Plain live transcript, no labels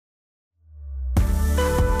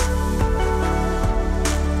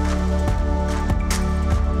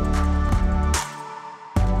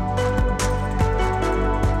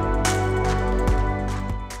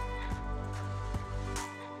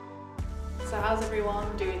how's everyone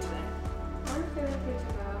doing today? I'm feeling pretty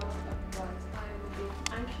well, but I'm a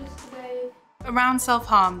bit anxious today. Around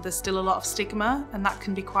self-harm, there's still a lot of stigma, and that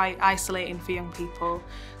can be quite isolating for young people.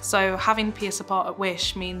 So having peer support at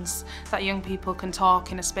Wish means that young people can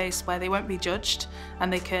talk in a space where they won't be judged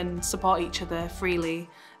and they can support each other freely,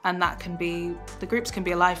 and the groups can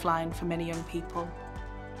be a lifeline for many young people.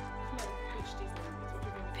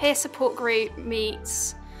 Peer support group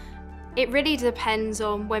meets, it really depends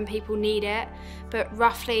on when people need it, but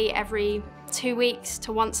roughly every 2 weeks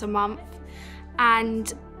to once a month.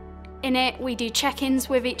 And in it, we do check-ins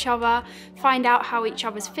with each other, find out how each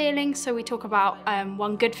other's feeling. So we talk about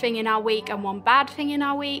one good thing in our week and one bad thing in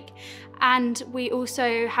our week. And we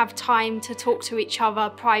also have time to talk to each other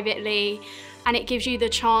privately, and it gives you the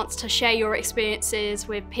chance to share your experiences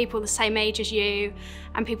with people the same age as you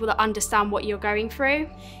and people that understand what you're going through.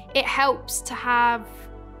 It helps to have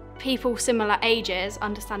people similar ages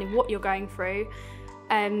understanding what you're going through,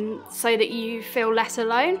 so that you feel less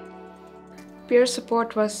alone. Peer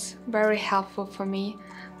support was very helpful for me.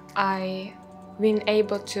 I've been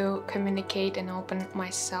able to communicate and open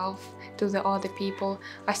myself to the other people.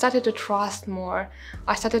 I started to trust more.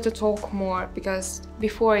 I started to talk more, because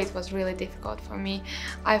before it was really difficult for me.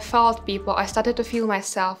 I felt people. I started to feel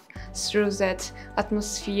myself through that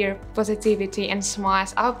atmosphere, positivity and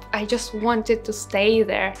smiles. I just wanted to stay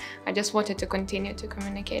there. I just wanted to continue to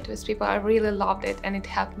communicate with people. I really loved it, and it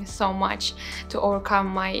helped me so much to overcome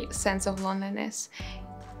my sense of loneliness.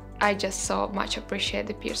 I just so much appreciate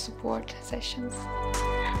the peer support sessions.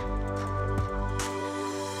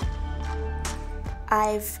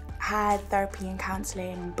 I've had therapy and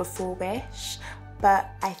counselling before Wish,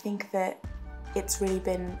 but I think that it's really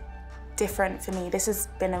been different for me. This has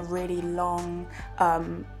been a really long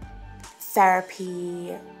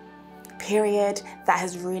therapy period that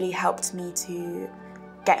has really helped me to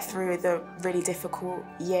get through the really difficult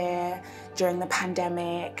year during the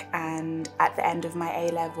pandemic and at the end of my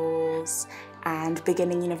A-levels and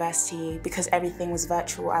beginning university. Because everything was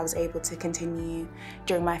virtual, I was able to continue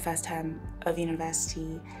during my first term of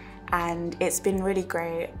university, and it's been really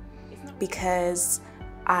great because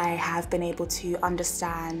I have been able to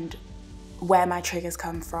understand where my triggers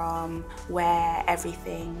come from, where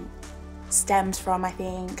everything stems from, I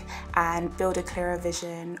think, and build a clearer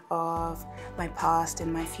vision of my past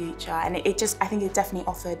and my future. And I think it definitely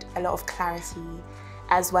offered a lot of clarity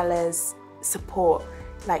as well as support,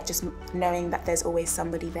 like just knowing that there's always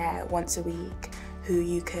somebody there once a week who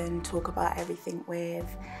you can talk about everything with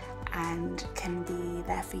and can be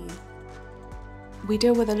there for you. We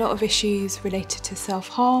deal with a lot of issues related to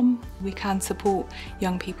self-harm. We can support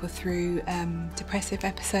young people through depressive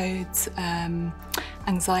episodes,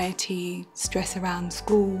 anxiety, stress around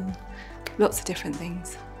school, lots of different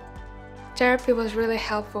things. Therapy was really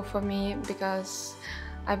helpful for me because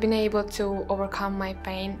I've been able to overcome my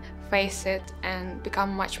pain, face it, and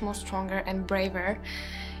become much more stronger and braver.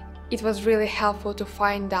 It was really helpful to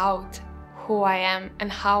find out who I am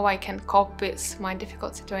and how I can cope with my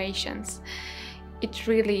difficult situations. It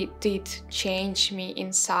really did change me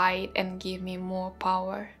inside and give me more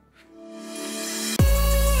power.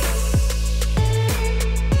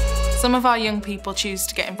 Some of our young people choose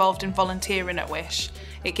to get involved in volunteering at Wish.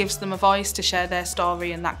 It gives them a voice to share their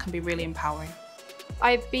story, and that can be really empowering.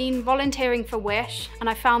 I've been volunteering for Wish, and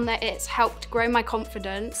I found that it's helped grow my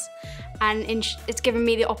confidence, and it's given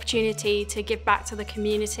me the opportunity to give back to the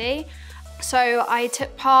community. So I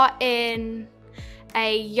took part in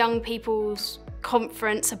a young people's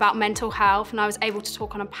conference about mental health, and I was able to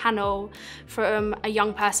talk on a panel from a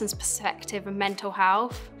young person's perspective of mental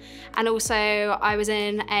health. And also I was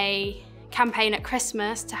in a campaign at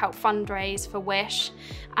Christmas to help fundraise for Wish,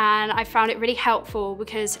 and I found it really helpful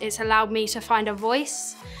because it's allowed me to find a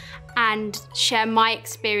voice and share my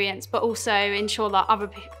experience, but also ensure that other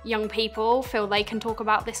young people feel they can talk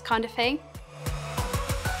about this kind of thing.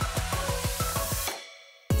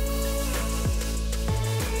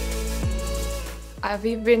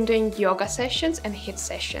 We've been doing yoga sessions and HIIT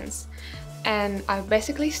sessions, and I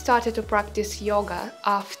basically started to practice yoga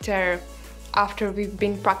after we've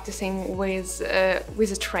been practicing with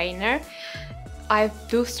a trainer. I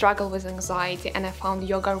do struggle with anxiety, and I found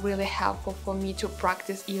yoga really helpful for me to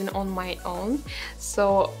practice even on my own.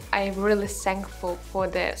 So I'm really thankful for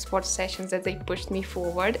the sports sessions that they pushed me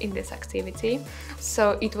forward in this activity.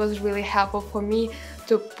 So it was really helpful for me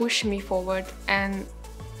to push me forward and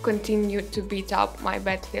continue to beat up my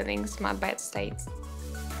bad feelings, my bad states.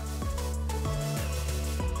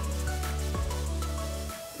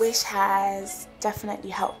 Wish has definitely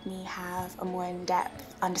helped me have a more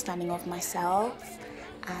in-depth understanding of myself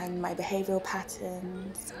and my behavioural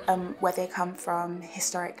patterns, where they come from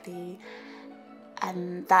historically.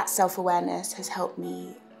 And that self-awareness has helped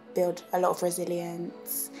me build a lot of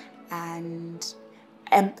resilience and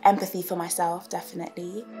empathy for myself,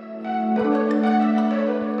 definitely.